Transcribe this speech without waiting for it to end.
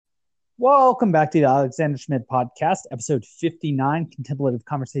Welcome back to the Alexander Schmidt podcast, episode 59, Contemplative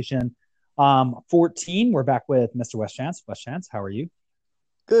Conversation 14. We're back with Mr. Wes Chance. Wes Chance, how are you?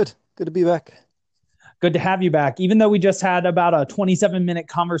 Good. Good to be back. Good to have you back. Even though we just had about a 27-minute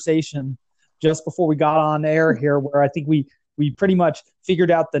conversation just before we got on air here, where I think we pretty much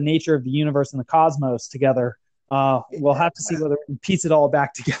figured out the nature of the universe and the cosmos together. We'll have to see whether we can piece it all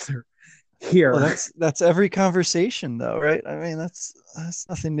back together here. Well, that's every conversation though, right? I mean, that's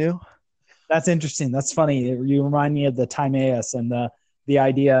nothing new. That's interesting. That's funny. You remind me of the Timaeus and the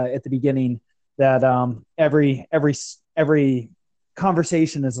idea at the beginning that every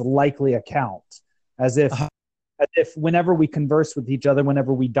conversation is a likely account, as if Uh, as if whenever we converse with each other,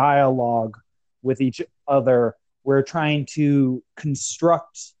 whenever we dialogue with each other, we're trying to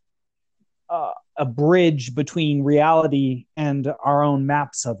construct a bridge between reality and our own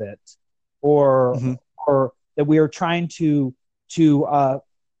maps of it, or mhm. or that we are trying to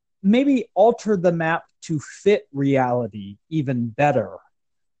maybe alter the map to fit reality even better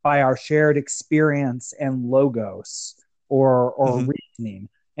by our shared experience and logos or Mhm. reasoning,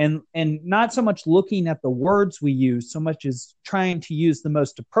 and not so much looking at the words we use so much as trying to use the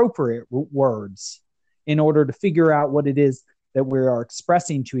most appropriate words in order to figure out what it is that we are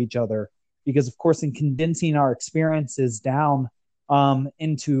expressing to each other, because of course in condensing our experiences down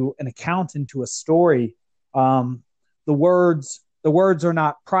into an account, into a story, um, the words are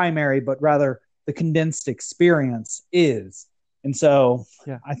not primary, but rather the condensed experience is. And so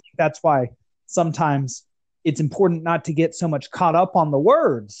Yeah. I think that's why sometimes it's important not to get so much caught up on the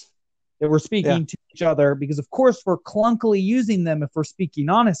words that we're Yeah. speaking to each other, because of course we're clunkily using them if we're speaking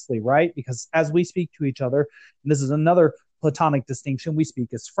honestly, right? Because as we speak to each other, and this is another platonic distinction, we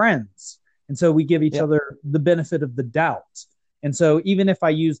speak as friends. And so we give each Yeah. other the benefit of the doubt. And so even if I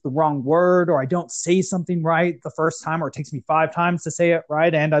use the wrong word or I don't say something right the first time, or it takes me 5 times to say it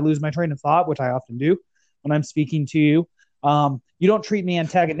right, and I lose my train of thought, which I often do when I'm speaking to you, you don't treat me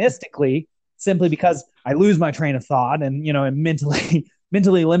antagonistically simply because I lose my train of thought and am mentally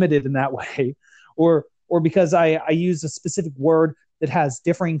mentally limited in that way, or because I use a specific word that has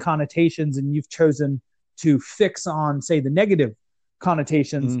differing connotations and you've chosen to fix on, say, the negative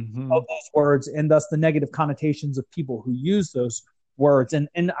connotations of Mhm. those words, and thus the negative connotations of people who use those words.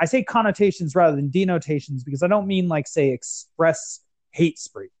 And I say connotations rather than denotations because I don't mean, like, say, express hate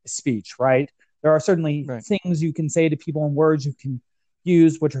speech, right? There are certainly Right. things you can say to people and words you can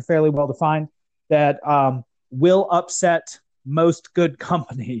use which are fairly well defined that will upset most good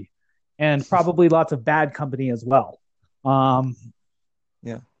company and probably lots of bad company as well. Um,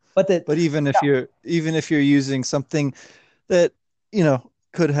 Yeah. but that, But yeah, even if you're using something that,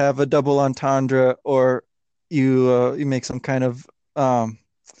 could have a double entendre, or you make some kind of um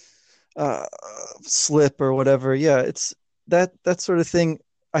uh slip or whatever. Yeah, it's that sort of thing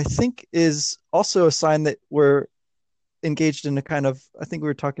I think is also a sign that we're engaged in a kind of, I think we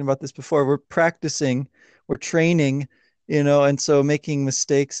were talking about this before, we're practicing, we're training, and so making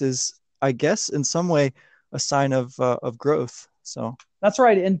mistakes is, I guess, in some way a sign of growth. So that's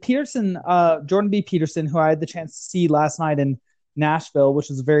right. And Peterson, Jordan B. Peterson, who I had the chance to see last night in Nashville, which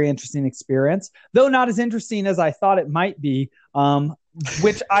was a very interesting experience, though not as interesting as I thought it might be,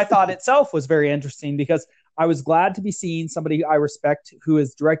 which I thought itself was very interesting because I was glad to be seeing somebody I respect who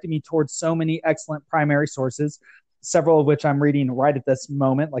has directed me towards so many excellent primary sources, several of which I'm reading right at this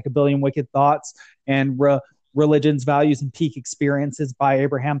moment, like A Billion Wicked Thoughts and Religions, Values, and Peak Experiences by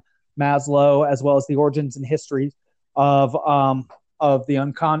Abraham Maslow, as well as The Origins and History of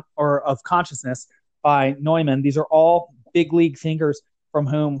the of consciousness by Neumann. These are all big league thinkers from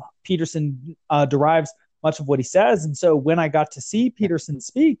whom Peterson derives much of what he says. And so when I got to see yeah. Peterson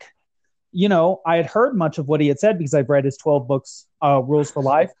speak, I had heard much of what he had said because I've read his 12 books, Rules for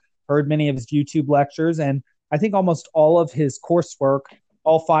Life, heard many of his YouTube lectures, and I think almost all of his coursework,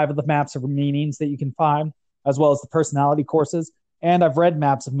 all 5 of the maps of meanings that you can find, as well as the personality courses. And I've read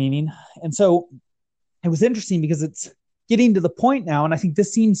Maps of Meaning. And so it was interesting because it's getting to the point now, and I think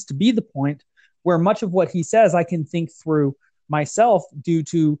this seems to be the point where much of what he says I can think through myself due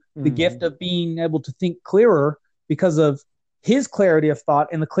to the gift Mhm. of being able to think clearer because of his clarity of thought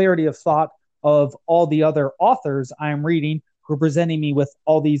and the clarity of thought of all the other authors I am reading who are presenting me with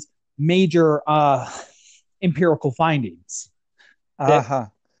all these major empirical findings. That Uh-huh.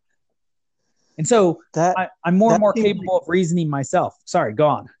 and so That I'm more and that more seems like, capable of reasoning myself. Sorry, go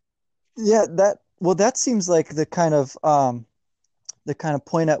on. yeah, that seems like the kind of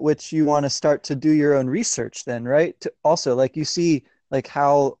point at which you want to start to do your own research then, right? To also, like, you see like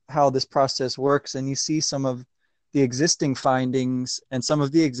how this process works, and you see some of the existing findings and some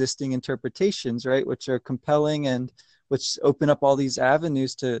of the existing interpretations, right, which are compelling and which open up all these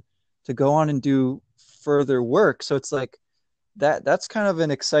avenues to go on and do further work. So it's like that's kind of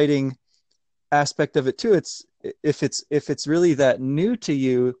an exciting aspect of it too. It's if it's really that new to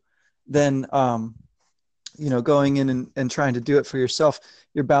you, then going in and trying to do it for yourself,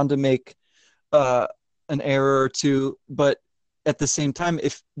 you're bound to make uh, an error or two. But at the same time,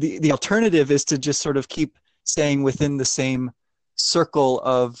 if the alternative is to just sort of keep staying within the same circle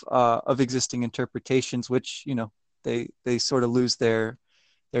of existing interpretations, which they sort of lose their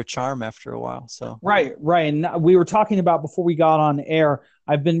charm after a while. So Right, right. And we were talking about before we got on air.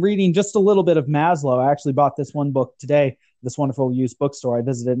 I've been reading just a little bit of Maslow. I actually bought this one book today, this wonderful used bookstore I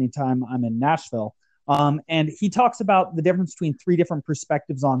visit anytime I'm in Nashville. And he talks about the difference between three different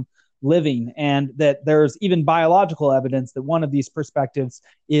perspectives on living, and that there's even biological evidence that one of these perspectives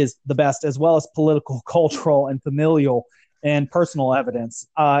is the best, as well as political, cultural, and familial and personal evidence,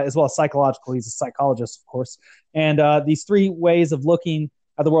 as well as psychological. He's a psychologist, of course. And these three ways of looking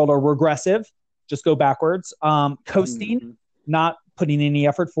at the world are regressive, just go backwards, coasting, not putting any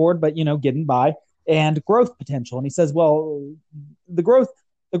effort forward, but getting by, and growth potential. And he says, well, the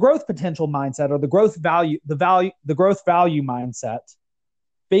growth potential mindset, or the growth value mindset,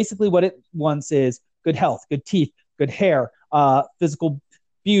 basically what it wants is good health, good teeth, good hair, physical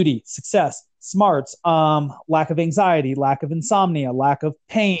beauty, success, smarts, lack of anxiety, lack of insomnia, lack of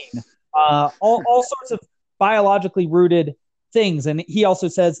pain, all sorts of biologically rooted things. And he also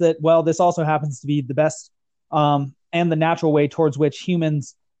says that, well, this also happens to be the best and the natural way towards which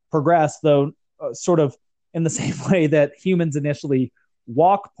humans progress, though sort of in the same way that humans initially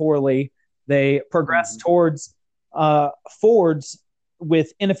walk poorly, they progress towards forwards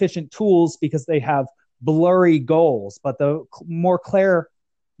with inefficient tools because they have blurry goals. But the more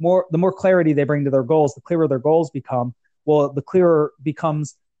clarity they bring to their goals, the clearer their goals become. Well, the clearer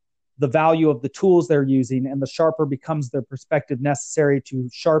becomes the value of the tools they're using, and the sharper becomes their perspective necessary to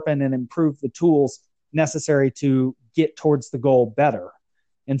sharpen and improve the tools necessary to get towards the goal better.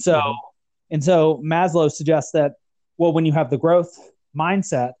 And so Maslow suggests that, well, when you have the growth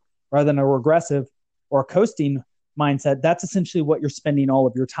mindset rather than a regressive or a coasting mindset, that's essentially what you're spending all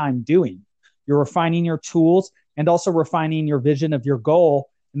of your time doing. You're refining your tools and also refining your vision of your goal,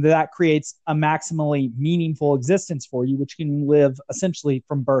 and that creates a maximally meaningful existence for you, which you can live essentially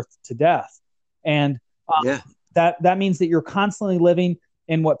from birth to death. And that means that you're constantly living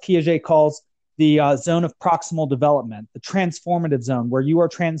in what Piaget calls the zone of proximal development, the transformative zone, where you are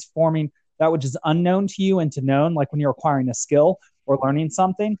transforming that which is unknown to you into known, like when you're acquiring a skill or learning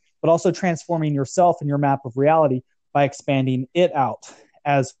something, but also transforming yourself and your map of reality by expanding it out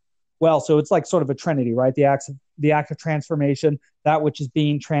as well. So it's like sort of a trinity, right? The act of transformation, that which is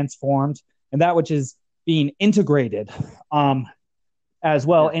being transformed, and that which is being integrated as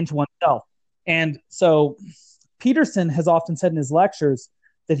well into oneself. And so Peterson has often said in his lectures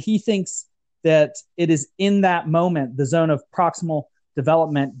that he thinks that it is in that moment, the zone of proximal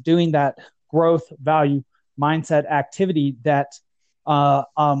development, doing that growth value mindset activity, that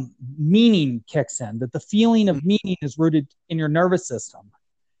meaning kicks in, that the feeling of meaning is rooted in your nervous system.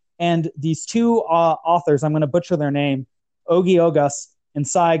 And these two authors, I'm going to butcher their name, Ogi Ogas and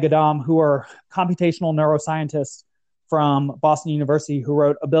Sai Gadam, who are computational neuroscientists from Boston University who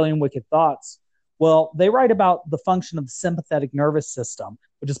wrote A Billion Wicked Thoughts. Well, they write about the function of the sympathetic nervous system,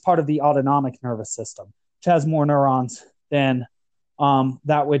 which is part of the autonomic nervous system, which has more neurons than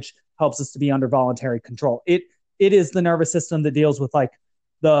that which helps us to be under voluntary control. It is the nervous system that deals with like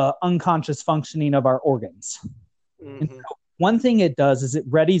the unconscious functioning of our organs. Mm-hmm. And so one thing it does is it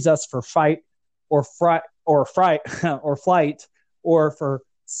readies us for fight or fright or flight, or for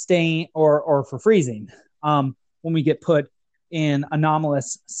staying or for freezing when we get put in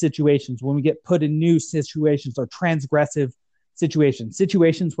anomalous situations, when we get put in new situations or transgressive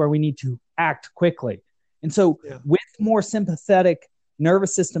situations where we need to act quickly. And so with more sympathetic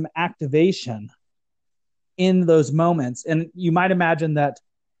nervous system activation in those moments, and you might imagine that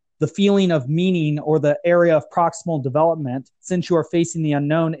the feeling of meaning or the area of proximal development, since you are facing the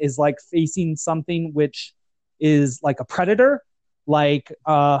unknown, is like facing something which is like a predator, like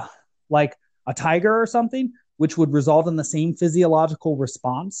a tiger or something, which would result in the same physiological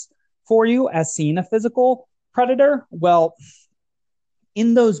response for you as seeing a physical predator. Well,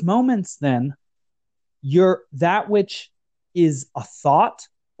 in those moments, then that which is a thought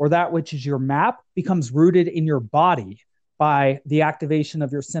or that which is your map becomes rooted in your body by the activation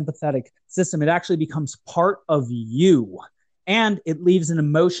of your sympathetic system. It actually becomes part of you, and it leaves an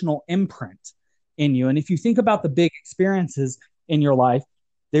emotional imprint in you. And if you think about the big experiences in your life,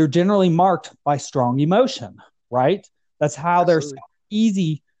 they're generally marked by strong emotion, right? That's how Absolutely. They're so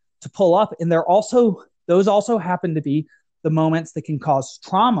easy to pull up. And those also happen to be the moments that can cause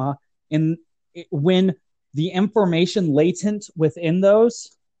trauma And when the information latent within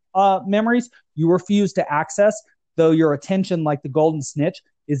those memories you refuse to access, though your attention, like the golden snitch,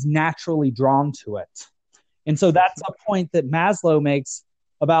 is naturally drawn to it. And so that's a point that Maslow makes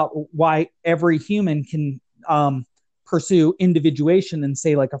about why every human can pursue individuation and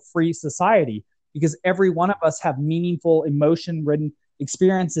say like a free society, because every one of us have meaningful emotion-ridden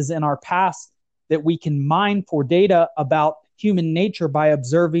experiences in our past that we can mine for data about human nature by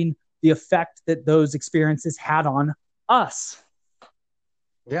observing the effect that those experiences had on us.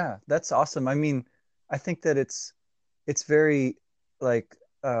 Yeah, that's awesome. I mean, I think that it's very like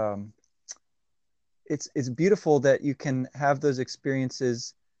it's beautiful that you can have those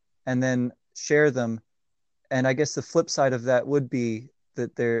experiences and then share them. And I guess the flip side of that would be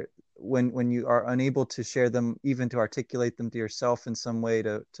that when you are unable to share them, even to articulate them to yourself in some way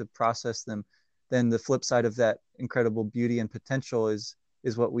to process them, then the flip side of that incredible beauty and potential is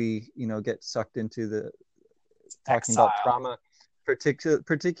what we, get sucked into, the talking about trauma,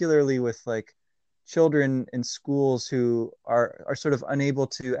 particularly with like children in schools who are sort of unable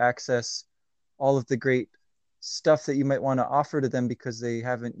to access all of the great stuff that you might want to offer to them because they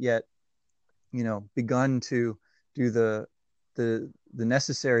haven't yet, begun to do the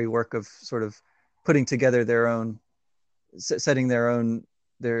necessary work of sort of putting together their own, setting their own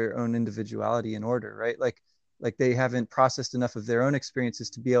individuality in order, right? Like they haven't processed enough of their own experiences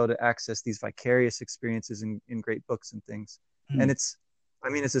to be able to access these vicarious experiences in great books and things. And it's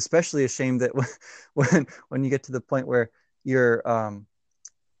especially a shame that when you get to the point where your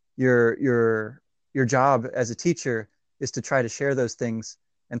job as a teacher is to try to share those things,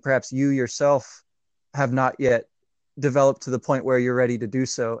 and perhaps you yourself have not yet developed to the point where you're ready to do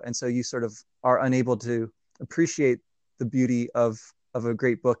so, and so you sort of are unable to appreciate the beauty of a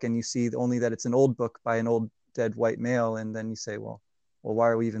great book, and you see only that it's an old book by an old dead white male, and then you say, well, why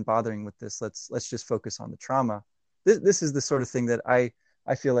are we even bothering with this? Let's just focus on the trauma. This is the sort of thing that I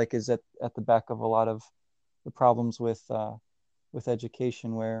feel like is at the back of a lot of the problems with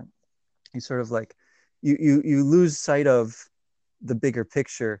education, where you sort of like you lose sight of the bigger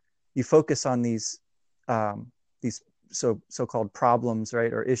picture. You focus on these so-called problems,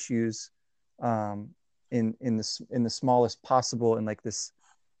 right, or issues in the smallest possible, in like this,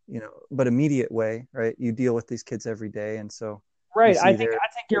 but immediate way, right? You deal with these kids every day, and so right. I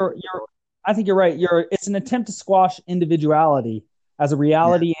think you're right. It's an attempt to squash individuality as a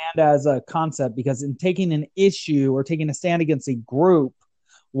reality and as a concept, because in taking an issue or taking a stand against a group,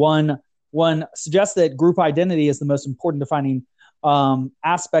 one suggests that group identity is the most important defining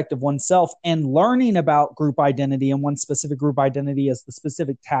aspect of oneself, and learning about group identity and one specific group identity as the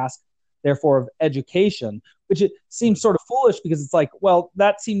specific task, therefore, of education, which it seems sort of foolish, because it's like, well,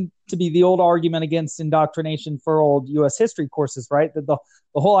 that seemed to be the old argument against indoctrination for old U.S. history courses, right? That the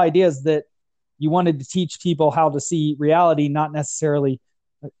whole idea is that you wanted to teach people how to see reality, not necessarily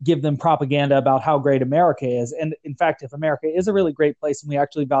give them propaganda about how great America is. And in fact, if America is a really great place and we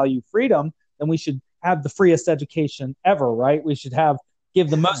actually value freedom, then we should have the freest education ever, right? We should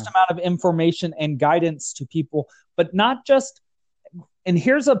give the most amount of information and guidance to people, but not just. And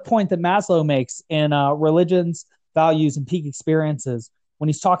here's a point that Maslow makes in Religions, Values, and Peak Experiences, when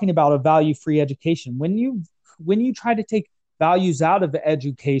he's talking about a value-free education. When you try to take values out of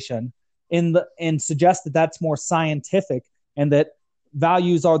education and suggest that that's more scientific and that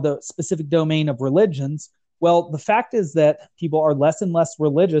values are the specific domain of religions, well, the fact is that people are less and less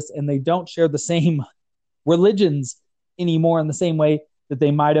religious, and they don't share the same religions anymore in the same way that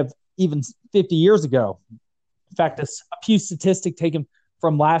they might have even 50 years ago. In fact, a Pew statistic taken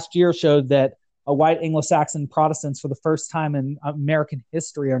from last year showed that white Anglo-Saxon Protestants, for the first time in American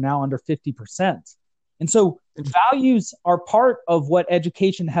history, are now under 50%. And so values are part of what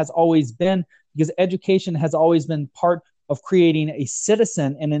education has always been, because education has always been part of creating a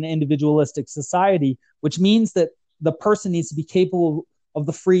citizen in an individualistic society, which means that the person needs to be capable of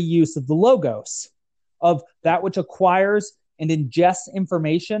the free use of the logos, of that which acquires and ingests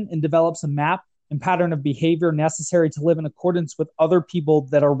information and develops a map and pattern of behavior necessary to live in accordance with other people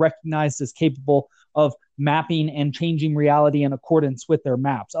that are recognized as capable of mapping and changing reality in accordance with their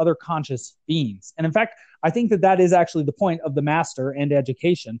maps, other conscious beings. And in fact, I think that is actually the point of the master and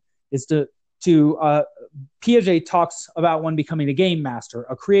education, is to Piaget talks about one becoming a game master,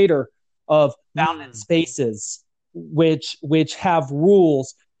 a creator of bounded spaces, which have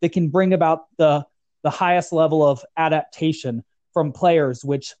rules that can bring about the highest level of adaptation from players,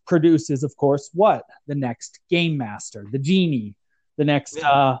 which produces, of course, what? The next game master, the genie, the next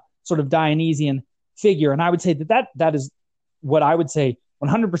sort of Dionysian figure. And I would say that is what I would say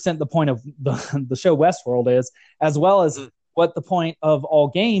 100% the point of the show Westworld is, as well as what the point of all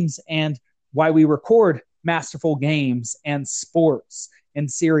games and why we record masterful games and sports and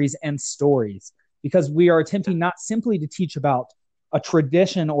series and stories, because we are attempting not simply to teach about a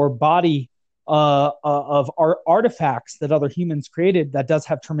tradition or body of artifacts that other humans created that does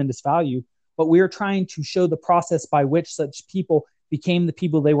have tremendous value, but we are trying to show the process by which such people became the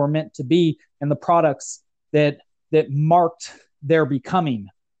people they were meant to be and the products that marked their becoming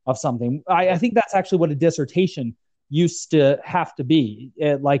of something. I think that's actually what a dissertation used to have to be,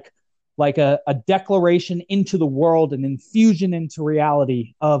 like a declaration into the world, an infusion into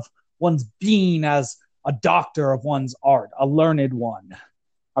reality of one's being as a doctor of one's art, a learned one.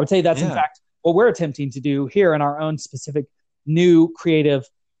 I would say that's in fact what we're attempting to do here in our own specific new creative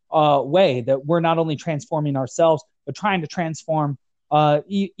way, that we're not only transforming ourselves, but trying to transform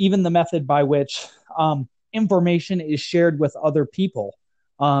even the method by which information is shared with other people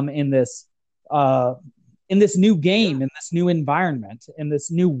in this new game, in this new environment, in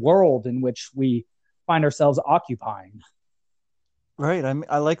this new world in which we find ourselves occupying. Right.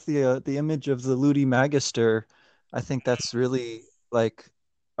 I like the image of the Ludi Magister. I think that's really like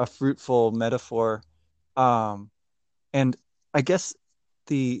a fruitful metaphor, and I guess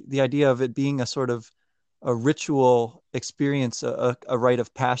the idea of it being a sort of a ritual experience, a rite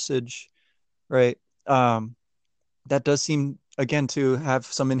of passage, right? That does seem again to have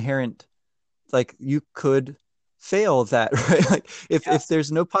some inherent, like you could fail that, right? Like if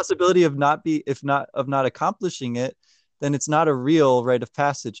there's no possibility of not accomplishing it, then it's not a real rite of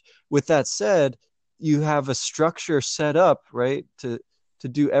passage. With that said, you have a structure set up, right, to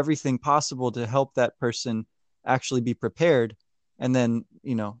do everything possible to help that person actually be prepared, and then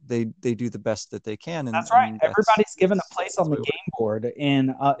they do the best that they can. And that's right. Everybody's given a place on the game board.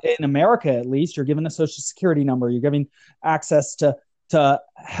 In America, at least, you're given a social security number. You're given access to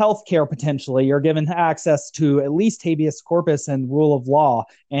healthcare potentially. You're given access to at least habeas corpus and rule of law,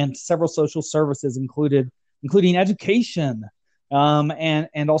 and several social services including education,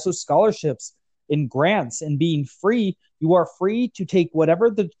 and also scholarships and grants, and being free. You are free to take whatever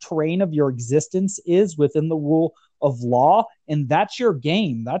the terrain of your existence is within the rule of law, and that's your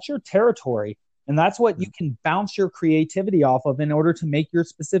game. That's your territory. And that's what you can bounce your creativity off of in order to make your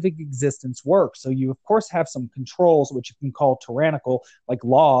specific existence work. So you, of course, have some controls, which you can call tyrannical, like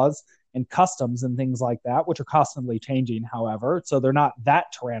laws and customs and things like that, which are constantly changing, however. So they're not that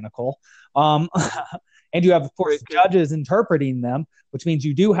tyrannical. And you have, of course, judges interpreting them, which means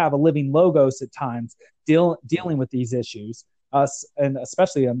you do have a living logos at times dealing with these issues, and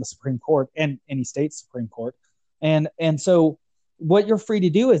especially on the Supreme Court and any state Supreme Court. And so what you're free to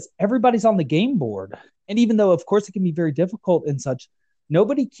do is everybody's on the game board. And even though, of course, it can be very difficult and such,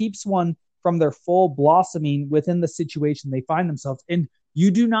 nobody keeps one from their full blossoming within the situation they find themselves in.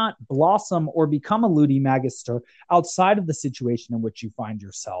 You do not blossom or become a Ludi Magister outside of the situation in which you find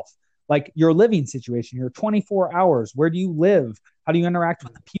yourself. Like your living situation, your 24 hours, where do you live? How do you interact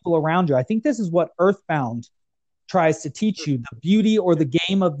with the people around you? I think this is what Earthbound tries to teach you, the beauty or the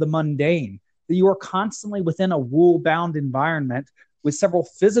game of the mundane, that you are constantly within a rule-bound environment with several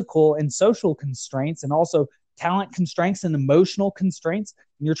physical and social constraints, and also talent constraints and emotional constraints.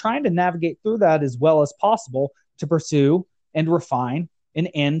 And you're trying to navigate through that as well as possible to pursue and refine an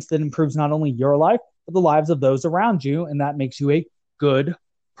end that improves not only your life, but the lives of those around you. And that makes you a good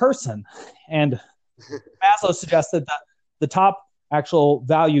person. And Maslow suggested that the top actual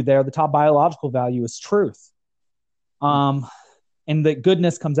value there, the top biological value, is truth. And that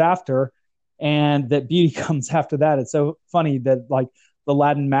goodness comes after, and that beauty comes after that. It's so funny that, like, the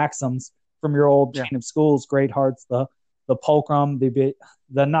Latin maxims from your old chain of schools, Great Hearts, the pulchrum, the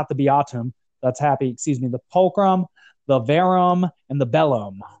not the beatum, that's happy, excuse me, the pulchrum, the verum, and the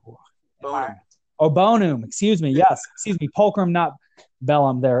bellum. Bonum, excuse me. Yes, excuse me. Pulchrum, not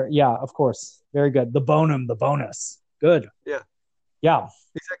bellum there. Yeah, of course. Very good. The bonum, the bonus. Good. Yeah.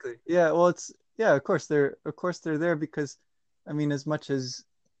 Exactly. Yeah. Well, of course they're there because, I mean, as much as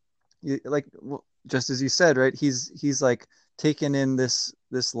just as you said, right? He's like taken in this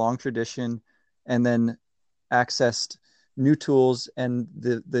long tradition and then accessed new tools, and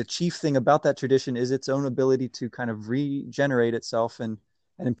the chief thing about that tradition is its own ability to kind of regenerate itself and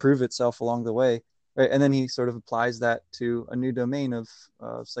improve itself along the way, right? And then he sort of applies that to a new domain of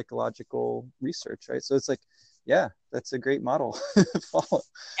psychological research, right? So it's like, yeah, that's a great model to follow.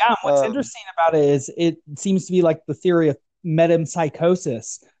 Yeah, what's interesting about it is it seems to be like the theory of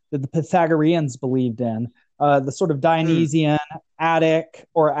metempsychosis that the Pythagoreans believed in, the sort of Dionysian, Attic,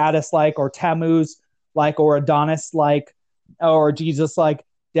 or Attis-like, or Tammuz-like, or Adonis-like, or Jesus-like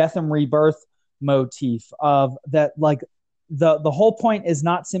death and rebirth motif of that, like the whole point is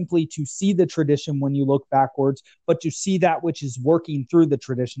not simply to see the tradition when you look backwards, but to see that which is working through the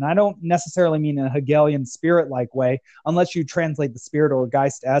tradition. I don't necessarily mean in a Hegelian spirit-like way, unless you translate the spirit or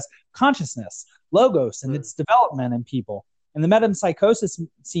Geist as consciousness, logos, and its development in people. And the metempsychosis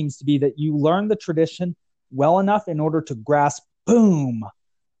seems to be that you learn the tradition well enough in order to grasp, boom,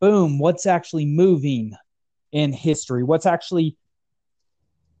 what's actually moving in history, what's actually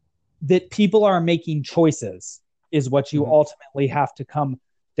that people are making choices is what you ultimately have to come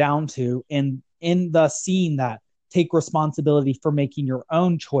down to. And in the seeing that, take responsibility for making your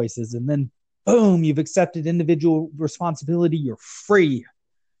own choices. And then, boom, you've accepted individual responsibility. You're free.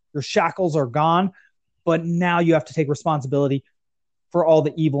 Your shackles are gone. But now you have to take responsibility for all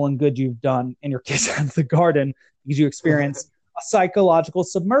the evil and good you've done in your kiss out of the garden, because you experience a psychological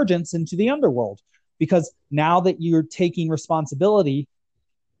submergence into the underworld. Because now that you're taking responsibility,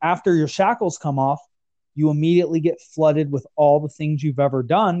 after your shackles come off, you immediately get flooded with all the things you've ever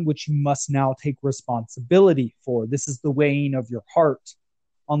done, which you must now take responsibility for. This is the weighing of your heart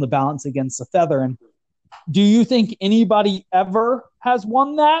on the balance against the feather. And do you think anybody ever has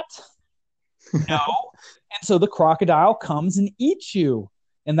won that? No. And so the crocodile comes and eats you.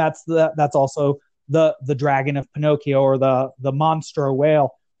 And that's also the dragon of Pinocchio, or the monstro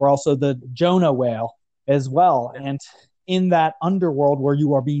whale, or also the Jonah whale as well. And in that underworld where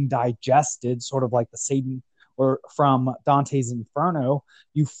you are being digested, sort of like the Satan or from Dante's Inferno,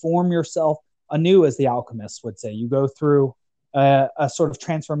 you form yourself anew, as the alchemists would say. You go through a sort of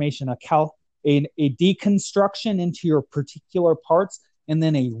transformation, a deconstruction into your particular parts, and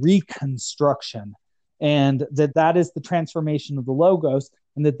then a reconstruction. And that is the transformation of the logos,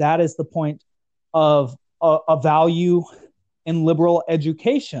 and that is the point of a value in liberal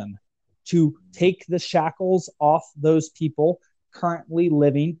education, to take the shackles off those people currently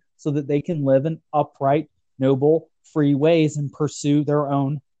living so that they can live in upright, noble, free ways and pursue their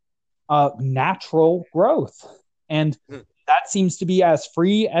own natural growth. And that seems to be as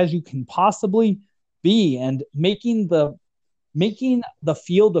free as you can possibly be, and making the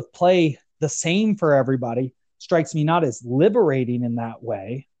field of play the same for everybody strikes me not as liberating in that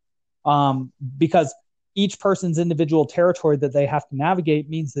way, because each person's individual territory that they have to navigate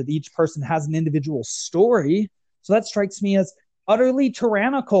means that each person has an individual story. So that strikes me as utterly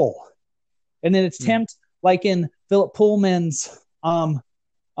tyrannical. And then it's attempt, like in Philip Pullman's not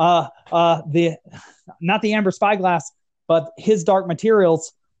the Amber Spyglass, but his Dark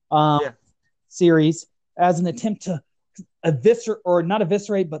Materials series, as an attempt to not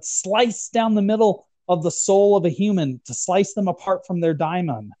eviscerate, but slice down the middle of the soul of a human, to slice them apart from their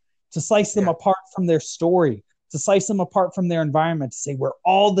daimon, to slice them apart from their story, to slice them apart from their environment, to say we're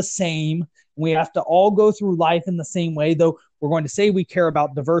all the same. We have to all go through life in the same way, though we're going to say we care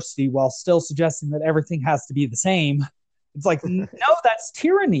about diversity while still suggesting that everything has to be the same. It's like, no, that's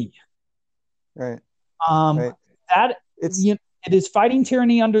tyranny. Right. That it is fighting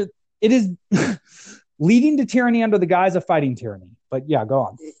tyranny under, it is leading to tyranny under the guise of fighting tyranny. But yeah, go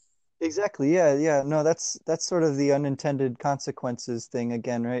on. Exactly. Yeah. No, that's sort of the unintended consequences thing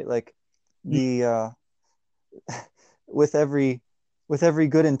again, right? Like the with every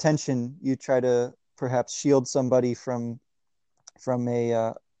good intention, you try to perhaps shield somebody from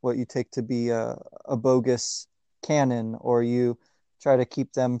a what you take to be a bogus canon, or you try to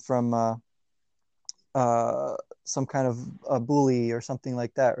keep them from some kind of a bully or something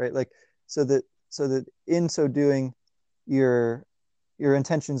like that, right? Like so that in so doing, your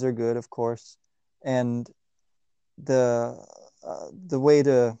intentions are good, of course, and the way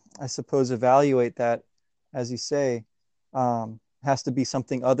to, I suppose, evaluate that, as you say, has to be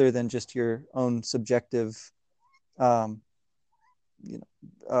something other than just your own subjective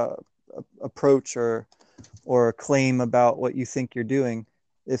approach or claim about what you think you're doing.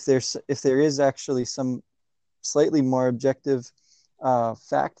 If there is actually some slightly more objective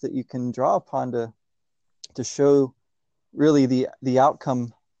fact that you can draw upon to show really the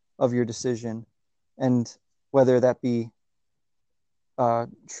outcome of your decision, and whether that be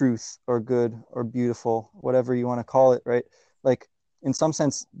truth or good or beautiful, whatever you want to call it, right? Like, in some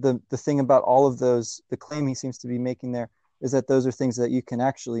sense, the thing about all of those, the claim he seems to be making there, is that those are things that you can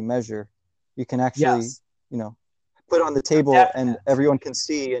actually measure. You can actually, put on the table, and everyone can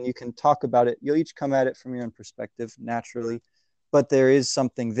see, and you can talk about it. You'll each come at it from your own perspective, naturally, but there is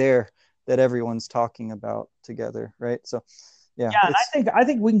something there that everyone's talking about together, right? So, yeah. And I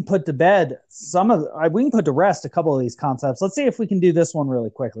think we can put to bed we can put to rest a couple of these concepts. Let's see if we can do this one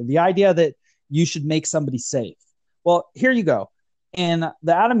really quickly. The idea that you should make somebody safe. Well, here you go. In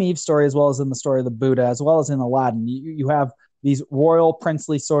the Adam Eve story, as well as in the story of the Buddha, as well as in Aladdin, you have these royal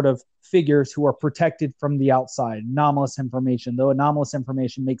princely sort of figures who are protected from the outside, anomalous information, though anomalous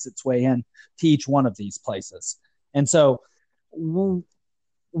information makes its way in to each one of these places. And so,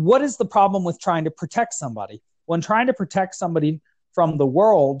 what is the problem with trying to protect somebody? When trying to protect somebody from the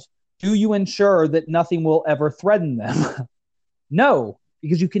world, do you ensure that nothing will ever threaten them? No,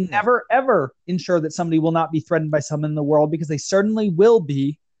 because you can never, ever ensure that somebody will not be threatened by someone in the world, because they certainly will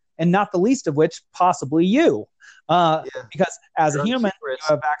be, and not the least of which, possibly you. Because as a human, you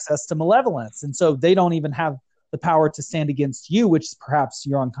have access to malevolence. And so they don't even have the power to stand against you, which is perhaps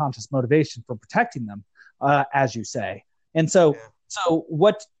your unconscious motivation for protecting them, as you say. And so, so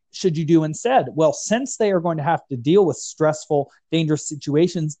what should you do instead? Well, since they are going to have to deal with stressful, dangerous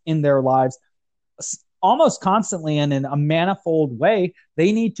situations in their lives almost constantly and in a manifold way,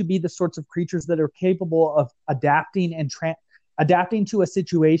 they need to be the sorts of creatures that are capable of adapting and adapting to a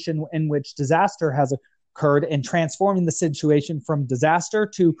situation in which disaster has occurred and transforming the situation from disaster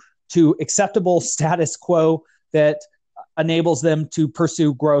to acceptable status quo that enables them to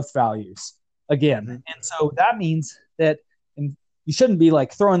pursue growth values again. Mm-hmm. And so that means that you shouldn't be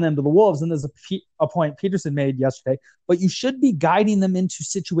like throwing them to the wolves. And there's a point Peterson made yesterday, but you should be guiding them into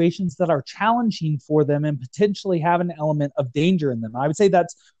situations that are challenging for them and potentially have an element of danger in them. I would say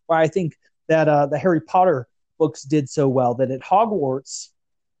that's why I think that the Harry Potter books did so well, that at Hogwarts,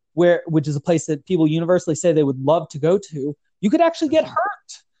 which is a place that people universally say they would love to go to, you could actually get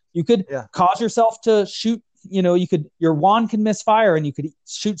hurt. You could cause yourself to shoot, your wand could misfire and you could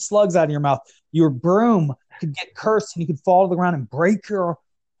shoot slugs out of your mouth. Your broom could get cursed and you could fall to the ground and break your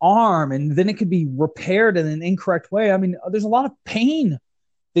arm, and then it could be repaired in an incorrect way. I mean, there's a lot of pain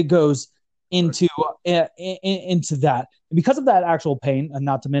that goes into that. And because of that actual pain, and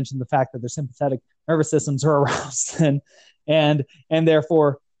not to mention the fact that their sympathetic nervous systems are aroused and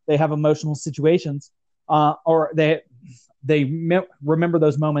therefore they have emotional situations, or they remember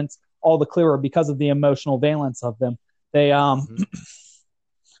those moments all the clearer because of the emotional valence of them. They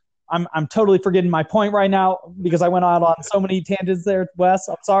I'm totally forgetting my point right now because I went out on so many tangents there, Wes.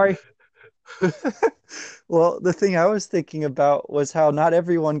 I'm sorry. Well, the thing I was thinking about was how not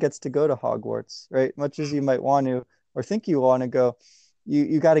everyone gets to go to Hogwarts, right? Much as you might want to or think you want to go,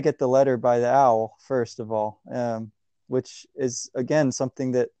 you got to get the letter by the owl first of all, which is again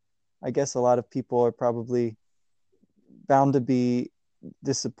something that I guess a lot of people are probably bound to be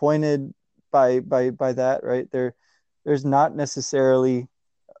disappointed by that, right? There's not necessarily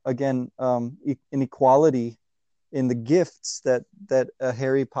again inequality in the gifts that a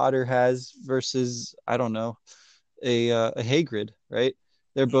Harry Potter has versus, I don't know, a Hagrid, right?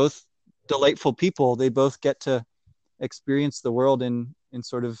 They're both delightful people. They both get to experience the world in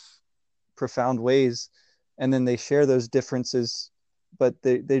sort of profound ways, and then they share those differences, but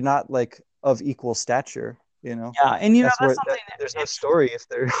they're not like of equal stature. Yeah, and that's something there's no story if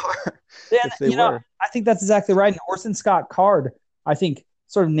there are. If they were. I think that's exactly right. And Orson Scott Card, I think,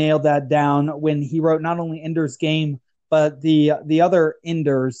 sort of nailed that down when he wrote not only Ender's Game, but the other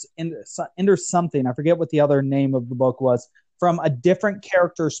Ender's something. I forget what the other name of the book was, from a different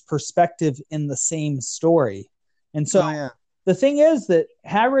character's perspective in the same story. And so the thing is that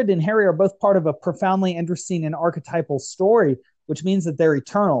Hagrid and Harry are both part of a profoundly interesting and archetypal story, which means that they're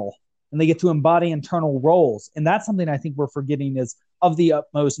eternal and they get to embody internal roles. And that's something I think we're forgetting is of the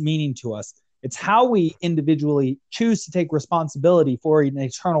utmost meaning to us. It's how we individually choose to take responsibility for an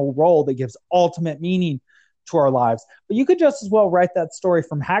eternal role that gives ultimate meaning to our lives. But you could just as well write that story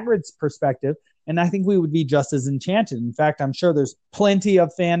from Hagrid's perspective, and I think we would be just as enchanted. In fact, I'm sure there's plenty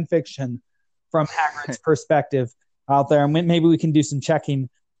of fan fiction from Hagrid's perspective out there, and maybe we can do some checking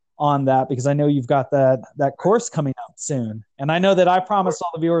on that, because I know you've got that course coming out soon. And I know that I promised all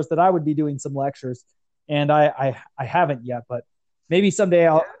the viewers that I would be doing some lectures, and I haven't yet, but maybe someday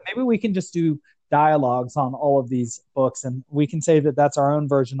maybe we can just do dialogues on all of these books, and we can say that that's our own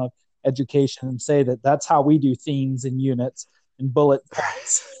version of education and say that that's how we do themes and units and bullet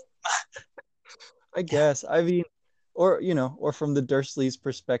points. I guess. I mean, or from the Dursleys'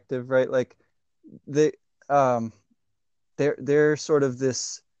 perspective, right? Like they're sort of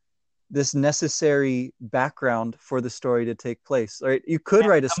this necessary background for the story to take place, right? You could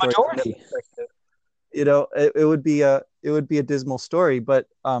write a story from that perspective. It would be a dismal story, but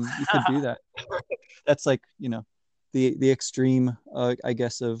you could do that. That's like the extreme, I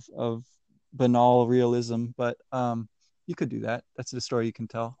guess, of banal realism, but you could do that. That's the story you can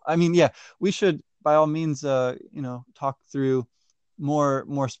tell. I mean, yeah, we should by all means, talk through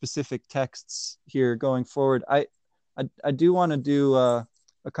more specific texts here going forward. I do want to do a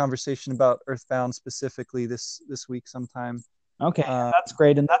conversation about Earthbound specifically this week sometime. Okay, that's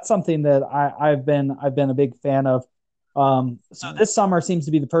great, and that's something that I've been a big fan of So this summer seems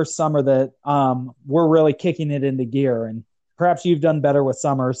to be the first summer that we're really kicking it into gear. And perhaps you've done better with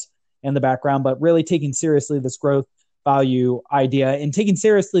summers in the background, but really taking seriously this growth value idea and taking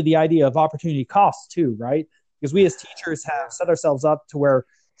seriously the idea of opportunity costs too, right? Because we as teachers have set ourselves up to where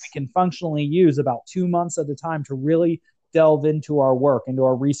we can functionally use about 2 months at a time to really delve into our work, into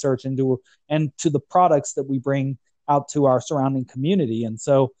our research, and to the products that we bring out to our surrounding community. And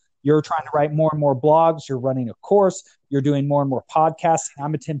so you're trying to write more and more blogs, you're running a course, you're doing more and more podcasting.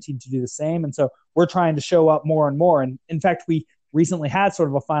 I'm attempting to do the same. And so we're trying to show up more and more. And in fact, we recently had sort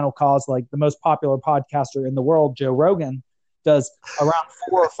of a final cause, like the most popular podcaster in the world, Joe Rogan, does around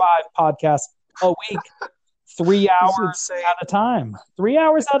 4 or 5 podcasts a week, 3 hours at a time, 3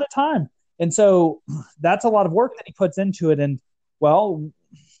 hours at a time. And so that's a lot of work that he puts into it. And well,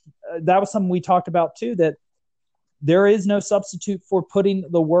 that was something we talked about too, that there is no substitute for putting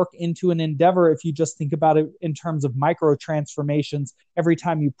the work into an endeavor if you just think about it in terms of micro transformations every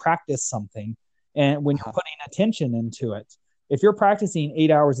time you practice something and when you're putting attention into it. If you're practicing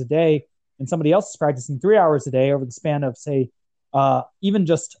 8 hours a day and somebody else is practicing 3 hours a day over the span of, say, even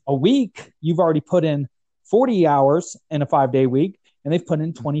just a week, you've already put in 40 hours in a 5-day week, and they've put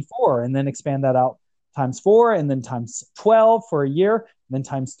in 24, and then expand that out times 4, and then times 12 for a year, and then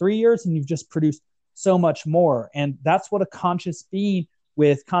times 3 years, and you've just produced so much more. And that's what a conscious being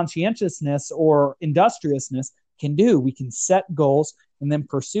with conscientiousness or industriousness can do. We can set goals and then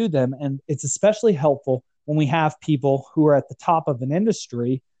pursue them. And it's especially helpful when we have people who are at the top of an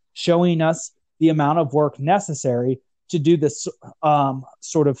industry showing us the amount of work necessary to do this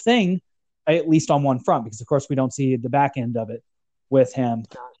sort of thing, at least on one front, because of course we don't see the back end of it with him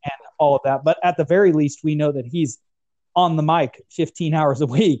and all of that. But at the very least, we know that he's on the mic 15 hours a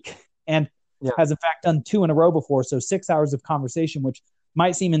week and has in fact done 2 in a row before. So 6 hours of conversation, which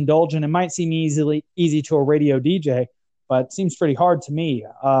might seem indulgent and might seem easy to a radio DJ, but seems pretty hard to me,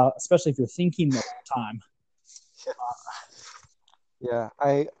 especially if you're thinking the whole time. Yeah,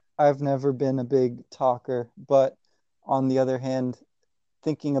 I've never been a big talker, but on the other hand,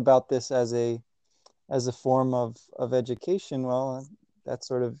 thinking about this as a form of education, well, that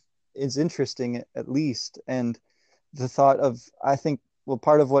sort of is interesting at least. And the thought of, I think, well,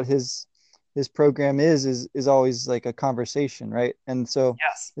 part of what his program is always like a conversation, right? And so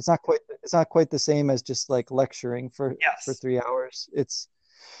it's not quite the same as just like lecturing for 3 hours.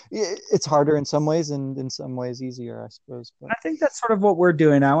 It's harder in some ways and in some ways easier, I suppose. But I think that's sort of what we're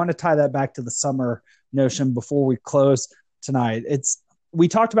doing. I want to tie that back to the summer notion before we close tonight. We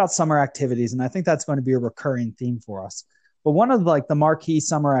talked about summer activities, and I think that's going to be a recurring theme for us. But one of the marquee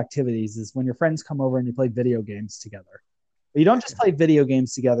summer activities is when your friends come over and you play video games together. But you don't just play video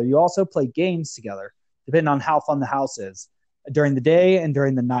games together. You also play games together, depending on how fun the house is, during the day and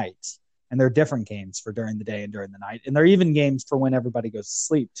during the night. And there are different games for during the day and during the night. And there are even games for when everybody goes to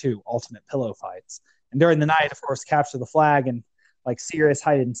sleep, too, ultimate pillow fights. And during the night, of course, capture the flag and like serious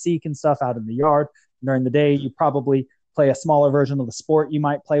hide and seek and stuff out in the yard. And during the day, you probably play a smaller version of the sport you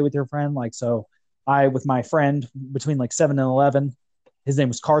might play with your friend. Like, so I, with my friend between like 7 and 11, his name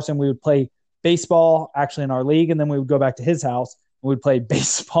was Carson, we would play baseball actually in our league. And then we would go back to his house and we'd play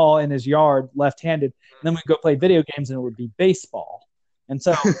baseball in his yard left-handed. And then we'd go play video games and it would be baseball. And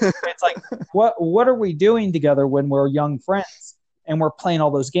so it's like, what are we doing together when we're young friends and we're playing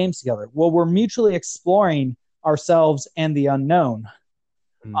all those games together? Well, we're mutually exploring ourselves and the unknown.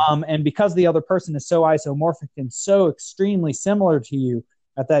 And because the other person is so isomorphic and so extremely similar to you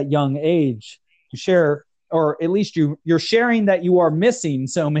at that young age, you share, or at least you're sharing that you are missing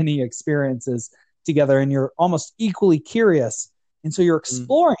so many experiences together and you're almost equally curious. And so you're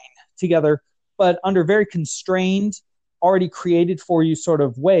exploring together, but under very constrained, already created for you sort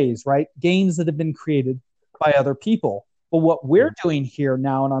of ways, right? Games that have been created by other people. But what we're doing here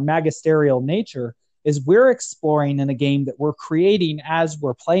now in our magisterial nature is we're exploring in a game that we're creating as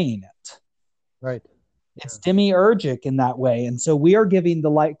we're playing it. Right. It's demiurgic in that way. And so we are giving the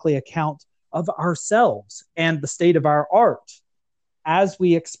likely account of ourselves and the state of our art as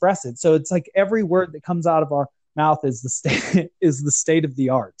we express it. So it's like every word that comes out of our mouth is the state of the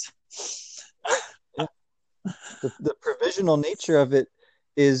art. The provisional nature of it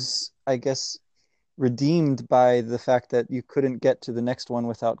is, I guess, redeemed by the fact that you couldn't get to the next one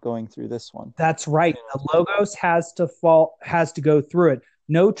without going through this one. That's right. The logos has to go through it.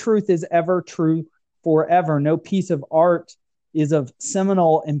 No truth is ever true forever. No piece of art is of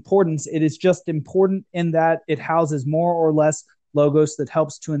seminal importance. It is just important in that it houses more or less logos that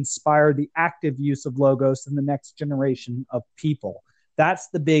helps to inspire the active use of logos in the next generation of people. That's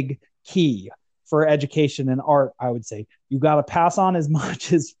the big key for education and art, I would say. You got to pass on as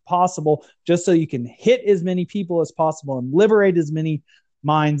much as possible just so you can hit as many people as possible and liberate as many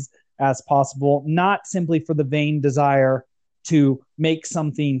minds as possible, not simply for the vain desire to make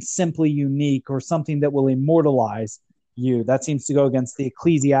something simply unique or something that will immortalize you. That seems to go against the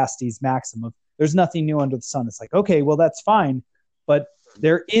Ecclesiastes maxim of there's nothing new under the sun. It's like, okay, well, that's fine, but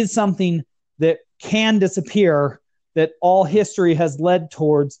there is something that can disappear that all history has led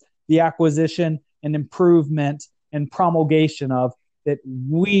towards the acquisition and improvement and promulgation of, that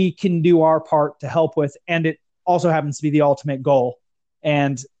we can do our part to help with, and it also happens to be the ultimate goal,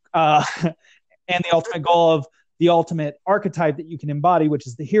 and and the ultimate goal of the ultimate archetype that you can embody, which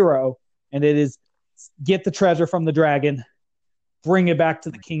is the hero, and it is get the treasure from the dragon, bring it back to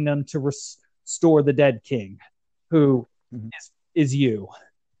the kingdom to restore the dead king, who is you,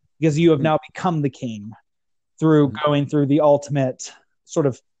 because you have now become the king through going through the ultimate sort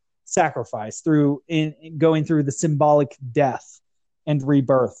of sacrifice, through going through the symbolic death and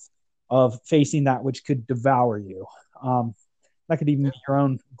rebirth of facing that which could devour you. That could even be your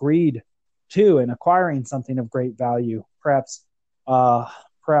own greed too, in acquiring something of great value, perhaps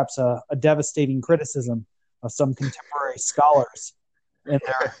a devastating criticism of some contemporary scholars in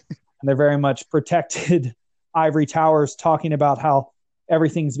their very much protected ivory towers, talking about how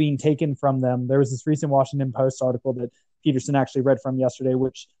everything's being taken from them. There was this recent Washington Post article that Peterson actually read from yesterday,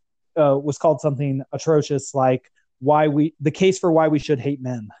 which was called something atrocious like the case for why we should hate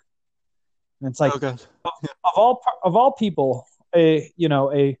men. And it's like, of all people, a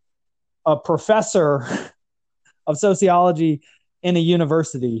professor of sociology in a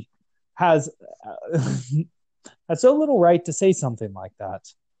university has so little right to say something like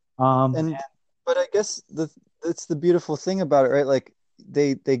that. But I guess it's the beautiful thing about it, right? Like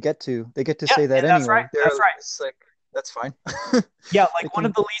they get to say that anyway. That's right. That's right. It's like, that's fine. Yeah, like one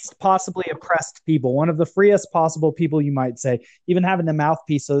of the least possibly oppressed people, one of the freest possible people, you might say, even having a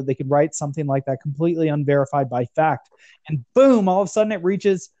mouthpiece so that they could write something like that completely unverified by fact. And boom, all of a sudden it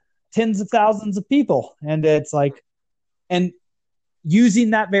reaches tens of thousands of people. And it's like, and using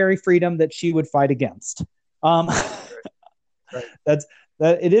that very freedom that she would fight against. Right. That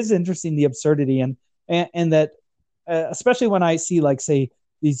it is interesting, the absurdity and that, especially when I see, like, say,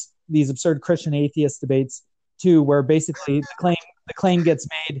 these absurd Christian atheist debates too, where basically the claim gets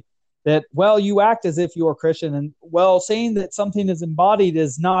made that, well, you act as if you're Christian, and, well, saying that something is embodied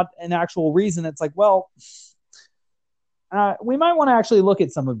is not an actual reason. It's like, well, we might want to actually look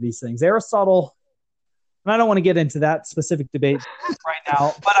at some of these things. Aristotle, and I don't want to get into that specific debate right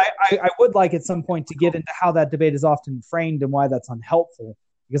now, but I would like at some point to get into how that debate is often framed and why that's unhelpful.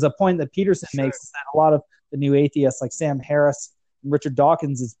 Because a point that Peterson makes is that a lot of the new atheists, like Sam Harris and Richard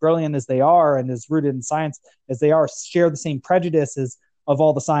Dawkins, as brilliant as they are and as rooted in science as they are, share the same prejudices of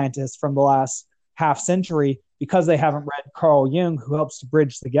all the scientists from the last half century, because they haven't read Carl Jung, who helps to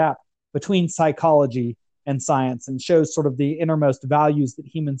bridge the gap between psychology and science and shows sort of the innermost values that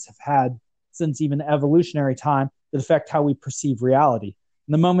humans have had since even evolutionary time that affect how we perceive reality.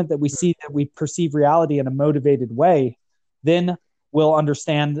 And the moment that we see that we perceive reality in a motivated way, then we'll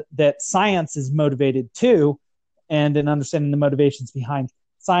understand that science is motivated too. And in understanding the motivations behind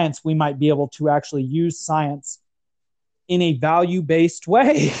science, we might be able to actually use science in a value-based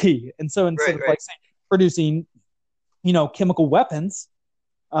way. And so instead of, like, say, producing, chemical weapons,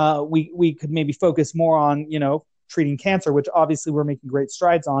 we could maybe focus more on, treating cancer, which obviously we're making great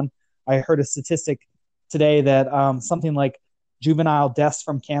strides on. I heard a statistic today that something like juvenile deaths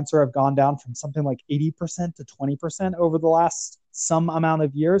from cancer have gone down from something like 80% to 20% over the last some amount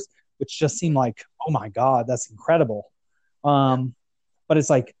of years, which just seemed like, oh my God, that's incredible. But it's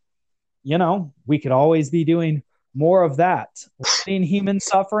like, we could always be doing more of that. Limiting human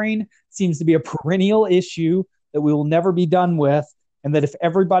suffering seems to be a perennial issue that we will never be done with, and that if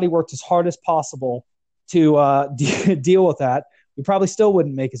everybody worked as hard as possible to deal with that, we probably still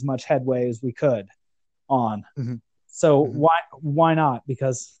wouldn't make as much headway as we could on. Mm-hmm. So why not?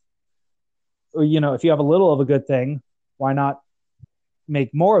 Because, if you have a little of a good thing, why not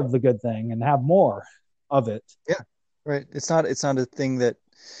make more of the good thing and have more of it? Yeah, right. It's not a thing that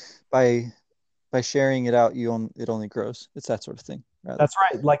by sharing it out, it only grows. It's that sort of thing. Rather. That's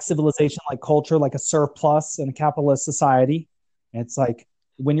right. Like civilization, like culture, like a surplus in a capitalist society. It's like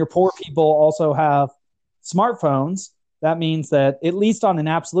when your poor people also have smartphones, that means that, at least on an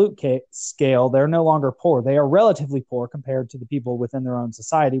absolute scale, they're no longer poor. They are relatively poor compared to the people within their own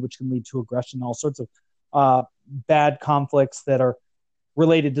society, which can lead to aggression, all sorts of bad conflicts that are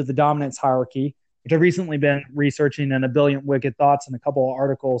related to the dominance hierarchy, which I've recently been researching in A Billion Wicked Thoughts and a couple of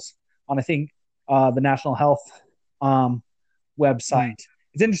articles on, I think, the National Health website.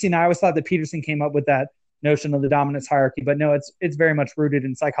 It's interesting. I always thought that Peterson came up with that notion of the dominance hierarchy, but no, it's very much rooted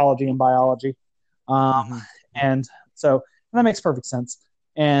in psychology and biology. Mm-hmm. And so that makes perfect sense.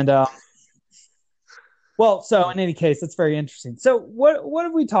 And so in any case, that's very interesting. So what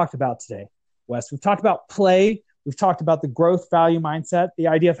have we talked about today, Wes? We've talked about play. We've talked about the growth value mindset, the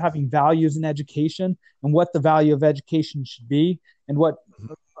idea of having values in education, and what the value of education should be, and what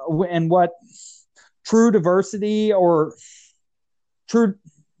true diversity or true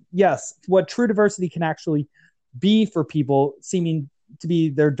what true diversity can actually be for people, seeming to be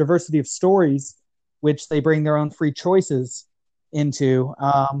their diversity of stories, which they bring their own free choices into.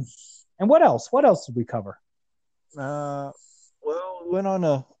 And what else? What else did we cover? Well, we went on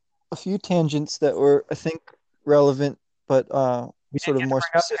a few tangents that were, I think, relevant, but We sort did of get more to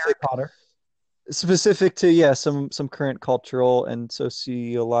bring up Harry Potter. specific to some current cultural and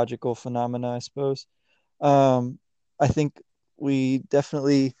sociological phenomena, I suppose. I think we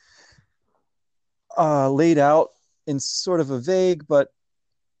definitely laid out in sort of a vague but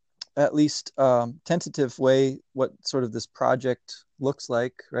at least tentative way what sort of this project looks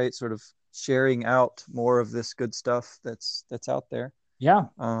like, right? Sort of sharing out more of this good stuff that's out there. Yeah.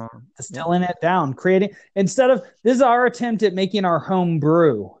 Yeah. Distilling it down, creating, instead of, this is our attempt at making our home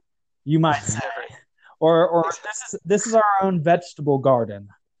brew, you might say, or this is our own vegetable garden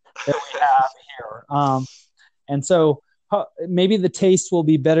that we have here. And so maybe the taste will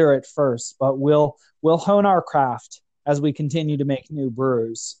be bitter at first, but we'll hone our craft as we continue to make new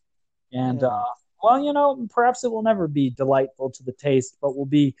brews. And perhaps it will never be delightful to the taste, but will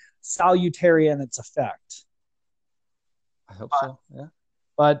be salutary in its effect. I hope so. Yeah.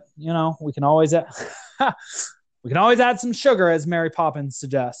 But we can always add some sugar, as Mary Poppins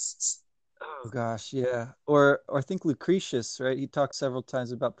suggests. Oh gosh, yeah. Or I think Lucretius, right? He talked several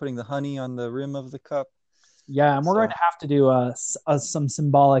times about putting the honey on the rim of the cup. Yeah, and we're going to have to do some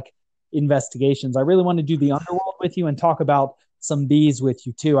symbolic investigations. I really want to do the underworld with you and talk about some bees with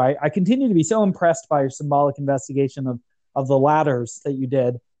you too. I continue to be so impressed by your symbolic investigation of the ladders that you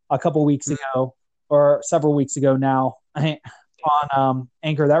did a couple weeks ago, or several weeks ago now, on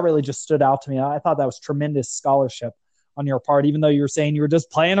Anchor. That really just stood out to me. I thought that was tremendous scholarship on your part, even though you were saying you were just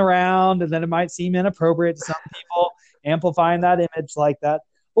playing around and then it might seem inappropriate to some people, amplifying that image like that.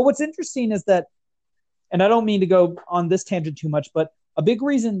 But what's interesting is that, and I don't mean to go on this tangent too much, but a big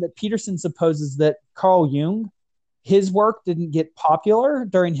reason that Peterson supposes that Carl Jung, his work didn't get popular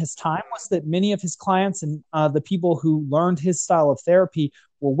during his time, was that many of his clients and the people who learned his style of therapy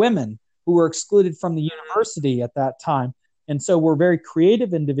were women who were excluded from the university at that time. And so were very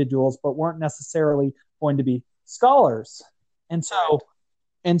creative individuals, but weren't necessarily going to be scholars. And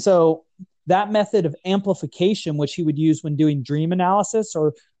so that method of amplification, which he would use when doing dream analysis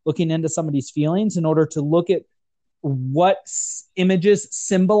or looking into somebody's feelings in order to look at what images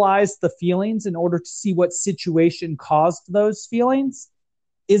symbolize the feelings in order to see what situation caused those feelings,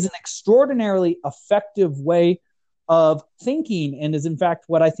 is an extraordinarily effective way of thinking, and is in fact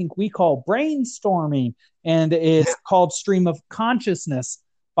what I think we call brainstorming, and is called stream of consciousness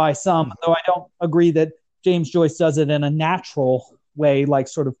by some, though I don't agree that James Joyce does it in a natural way like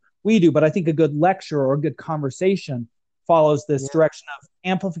sort of we do, but I think a good lecture or a good conversation follows this direction of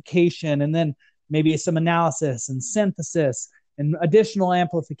amplification, and then maybe some analysis and synthesis and additional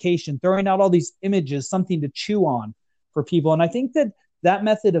amplification, throwing out all these images, something to chew on for people. And I think that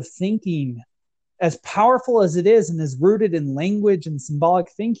method of thinking, as powerful as it is and is rooted in language and symbolic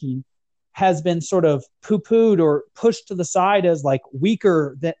thinking, has been sort of poo-pooed or pushed to the side as like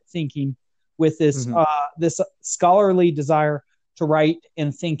weaker thinking, with this this scholarly desire to write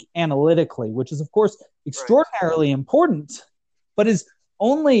and think analytically, which is of course extraordinarily important, but is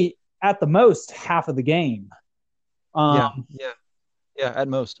only at the most half of the game. At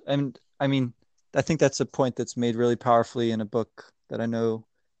most. And I mean, I think that's a point that's made really powerfully in a book that I know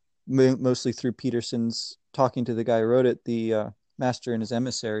mostly through Peterson's talking to the guy who wrote it, the Master and His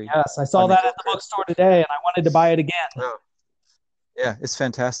Emissary. Yes, I saw that at the bookstore today, and I wanted to buy it again. Oh. Yeah, it's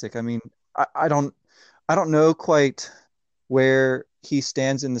fantastic. I mean, I don't know quite where he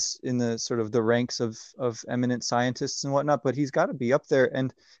stands in the sort of the ranks of eminent scientists and whatnot, but he's got to be up there.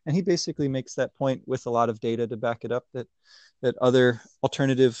 And he basically makes that point with a lot of data to back it up, that other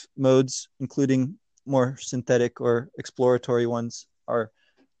alternative modes, including more synthetic or exploratory ones, are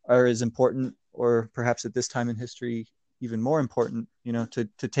as important, or perhaps at this time in history even more important,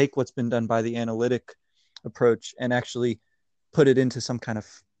 to take what's been done by the analytic approach and actually put it into some kind of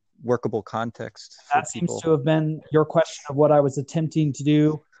workable context. That seems to have been your question of what I was attempting to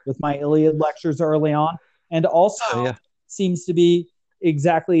do with my Iliad lectures early on, and also seems to be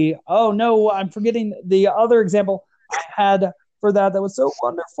exactly, oh no, I'm forgetting the other example. I had for that. That was so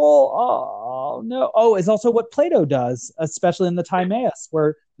wonderful. Oh no. Oh, it's also what Plato does, especially in the Timaeus,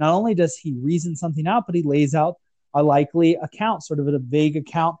 where not only does he reason something out, but he lays out a likely account, sort of a vague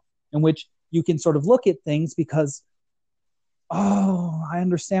account in which you can sort of look at things because, oh, I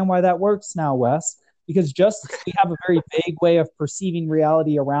understand why that works now, Wes. Because just we have a very vague way of perceiving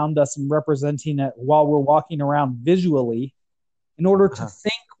reality around us and representing it while we're walking around visually, in order to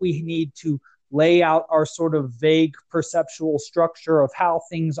think, we need to lay out our sort of vague perceptual structure of how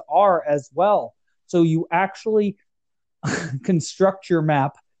things are as well. So you actually construct your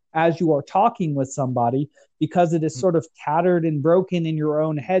map as you are talking with somebody, because it is sort of tattered and broken in your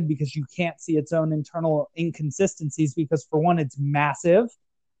own head because you can't see its own internal inconsistencies, because for one, it's massive,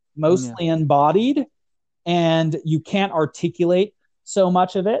 mostly embodied, and you can't articulate so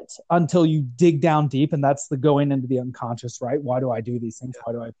much of it until you dig down deep. And that's the going into the unconscious, right? Why do I do these things?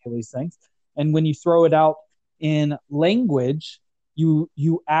 Why do I feel these things? And when you throw it out in language, you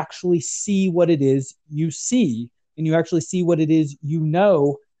actually see what it is you see, and you actually see what it is you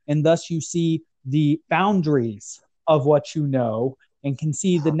know, and thus you see the boundaries of what you know and can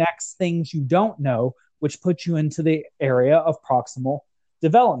see the next things you don't know, which puts you into the area of proximal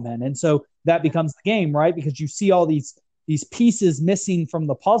development. And so that becomes the game, right? Because you see all these pieces missing from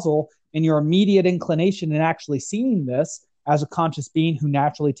the puzzle, and your immediate inclination in actually seeing this as a conscious being who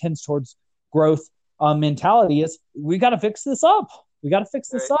naturally tends towards growth mentality is, we got to fix this up. We got to fix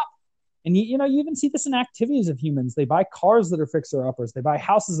this up. And you even see this in activities of humans. They buy cars that are fixer uppers. They buy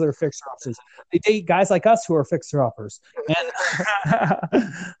houses that are fixer uppers. They date guys like us who are fixer uppers. And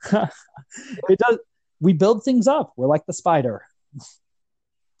it does. We build things up. We're like the spider.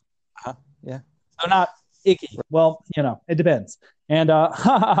 Yeah. So not icky. Well, it depends. And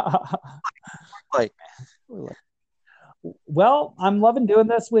well, I'm loving doing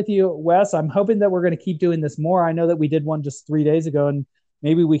this with you, Wes. I'm hoping that we're going to keep doing this more. I know that we did one just 3 days ago, and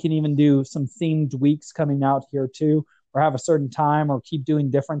maybe we can even do some themed weeks coming out here too, or have a certain time, or keep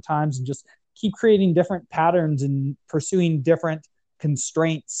doing different times, and just keep creating different patterns and pursuing different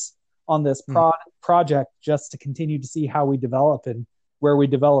constraints on this project, just to continue to see how we develop and where we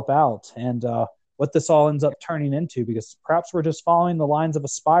develop out, and what this all ends up turning into, because perhaps we're just following the lines of a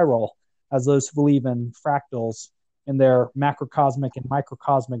spiral, as those who believe in fractals in their macrocosmic and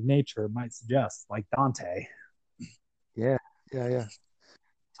microcosmic nature might suggest, like Dante. Yeah.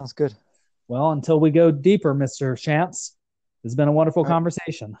 Sounds good. Well, until we go deeper, Mr. Chance, it's been a wonderful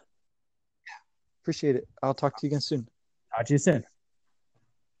conversation. Appreciate it. I'll talk to you again soon. Talk to you soon.